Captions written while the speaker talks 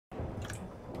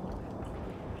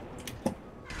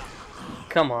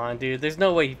Come on, dude. There's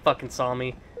no way he fucking saw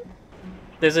me.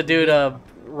 There's a dude,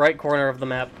 right corner of the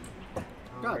map.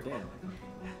 God damn.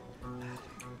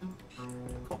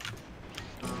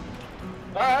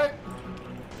 Alright.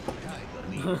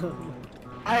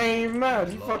 I ain't mad.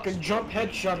 He fucking jump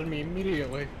headshotted me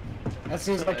immediately. As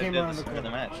soon as I came around the corner. The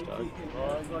match, dog.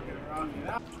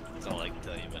 That's all I can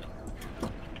tell you, man.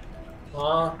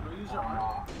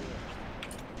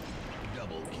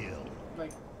 Double kill.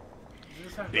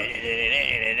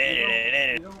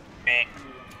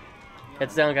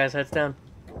 Heads down, guys. Heads down.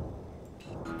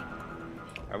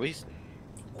 Are we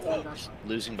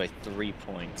losing by 3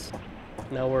 points?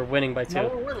 No, we're winning by 2. No,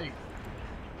 we're winning.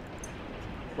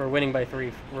 We're winning by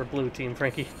 3. We're blue team,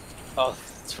 Frankie. Oh,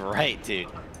 that's right, dude.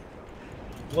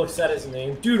 Looks at his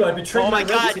name. Dude, I betrayed Oh my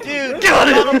god, relative. dude!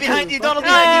 Donald behind you! Donald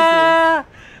behind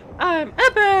I'm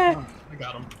epic! I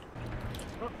got him.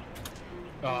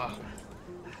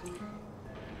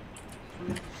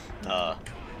 you!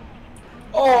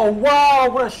 Oh, wow,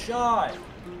 what a shot!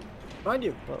 Behind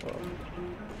you.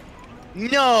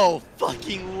 No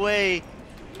fucking way!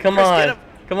 Come Chris, on. get him.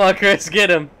 Come on, Chris, get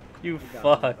him. You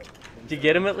fuck. Did you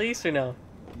get him at least, or no?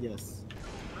 Yes.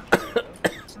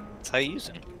 That's how you use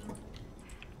them.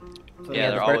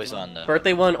 Yeah, they're always on the...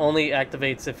 Birthday one only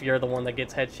activates if you're the one that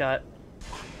gets headshot.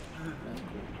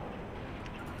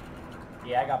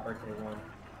 Yeah, I got birthday one.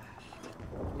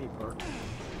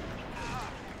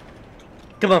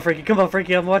 Come on, Frankie. Come on,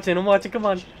 Frankie. I'm watching. Come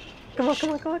on. Come on,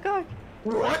 come on.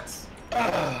 What?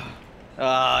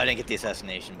 I didn't get the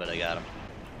assassination, but I got him.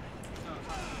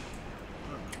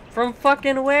 From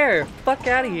fucking where? Fuck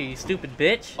out of here, you stupid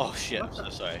bitch. Oh shit, I'm so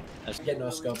sorry. Get no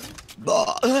scope.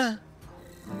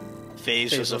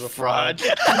 FaZe was a fraud.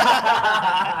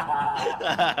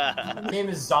 Game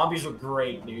is zombies were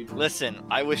great, dude. Listen,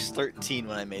 I was 13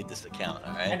 when I made this account,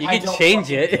 alright? You can change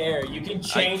it. You can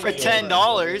change For it.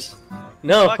 $10.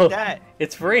 No, Fuck that.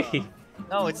 It's free.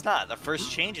 No, it's not. The first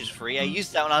change is free. I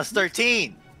used that when I was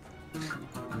 13.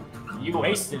 You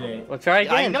wasted it. Well, try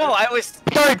again. I know, I was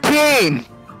 13!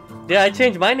 Yeah, I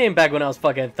changed my name back when I was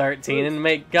fucking 13, and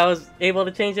I was able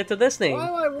to change it to this name. Why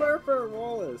do I wear for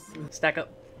Wallace? Stack up.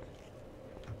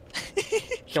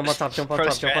 Jump on top, jump on Pro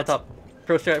top, jump on strats. top.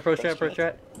 Pro strat. Pro strat. Pro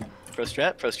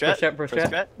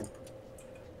strat.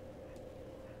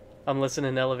 I'm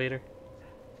listening, elevator.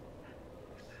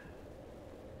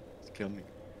 It's coming.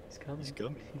 He's coming. He's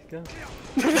coming. He's coming.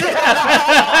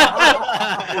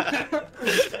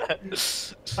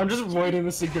 I'm just waiting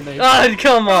to see grenades. Oh,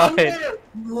 come on!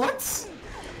 What?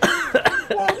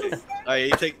 Alright,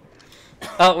 you take...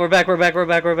 Oh, we're back.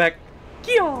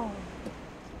 Kyo!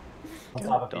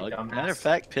 Dog. Matter of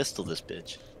fact, pistol this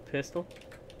bitch. Pistol?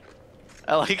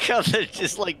 I like how they're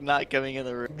just like not coming in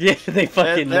the room. Yeah, they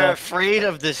fucking They're know. afraid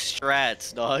of the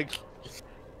strats, dog.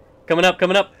 Coming up.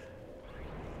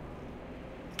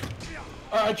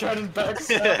 I tried his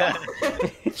backstab.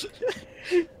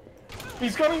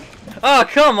 He's coming. Oh,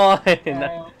 come on!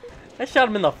 I shot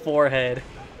him in the forehead.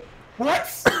 What?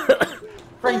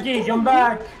 Frankie, come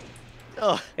back!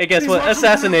 Oh, Hey, guess what? watching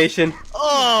Assassination.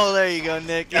 oh, there you go,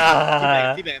 Nick.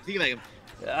 Teabag him.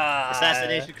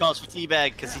 Assassination calls for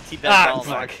teabag because he teabagged Donald.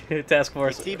 Fuck. Task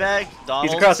force. Teabag, Donald.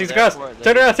 He's across.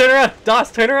 Turn around.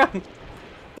 Doss, turn around.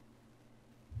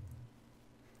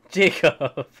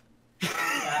 Jacob.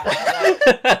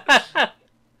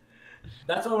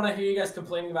 That's why when I hear you guys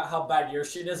complaining about how bad your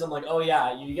shit is, I'm like, oh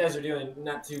yeah, you guys are doing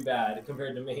not too bad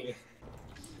compared to me.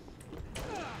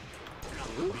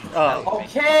 Oh.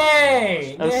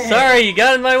 Okay! I'm Nick. sorry, you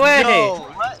got in my way. No,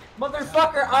 what?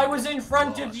 Motherfucker, I was in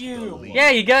front of you!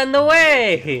 Yeah, you got in the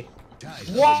way.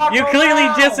 Walk You clearly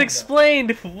around. just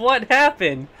explained what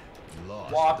happened.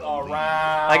 Walk around!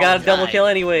 I got a double kill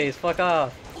anyways. Fuck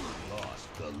off.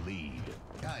 Lost the lead.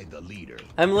 Guide the leader.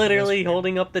 I'm literally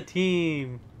holding up the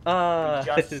team. We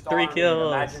just 3 started,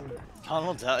 kills. imagine-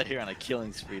 Donald's out here on a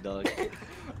killing spree, dog.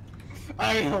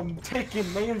 I am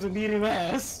taking names and eating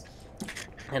ass.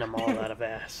 And I'm all out of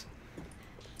ass.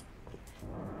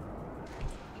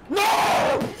 No!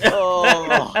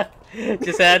 Oh,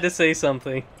 Just had to say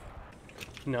something.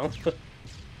 No.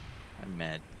 I'm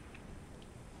mad.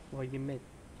 Well, you mid.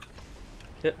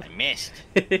 I missed.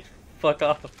 Fuck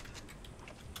off.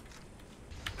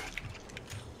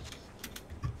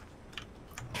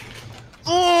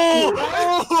 Oh!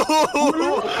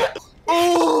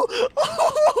 Oh!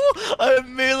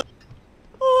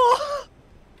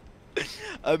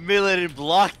 I melee and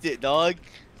blocked it, dog.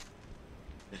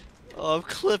 Oh, I'm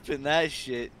clipping that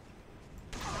shit.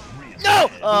 No!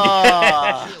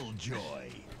 Ah! Killjoy.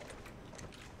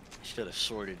 Should have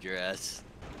sorted your ass.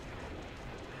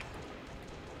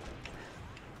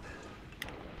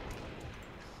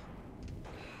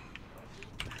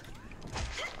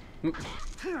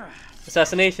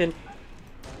 Assassination.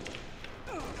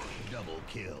 Double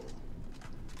kill.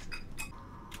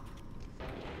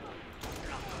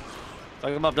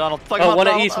 Fuck him up, Donald. Fuck him Oh, up, one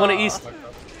at Donald. east, one at east. Get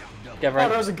Oh, there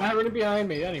right. was a guy running behind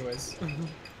me. Anyways.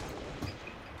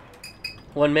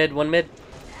 One mid, one mid.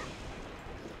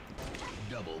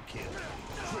 Double kill.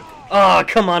 Oh,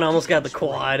 come on, I almost got the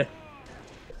quad.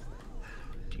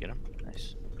 Did you get him?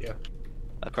 Nice. Yeah.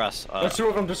 Across. There's two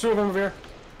of them. There's two of them over here.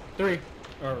 3.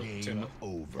 Or 2. Game No.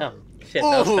 over. Oh, shit,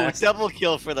 that was Ooh, fast. double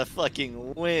kill for the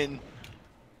fucking win.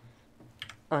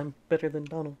 I'm better than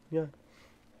Donald, yeah.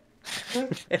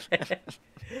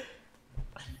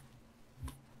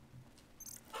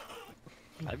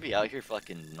 I'd be out here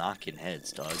fucking knocking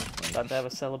heads, dog. About to have a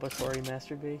celebratory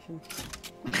masturbation.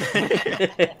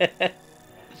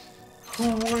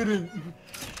 Who wouldn't?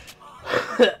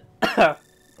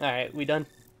 Alright, we done?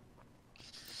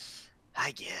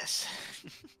 I guess.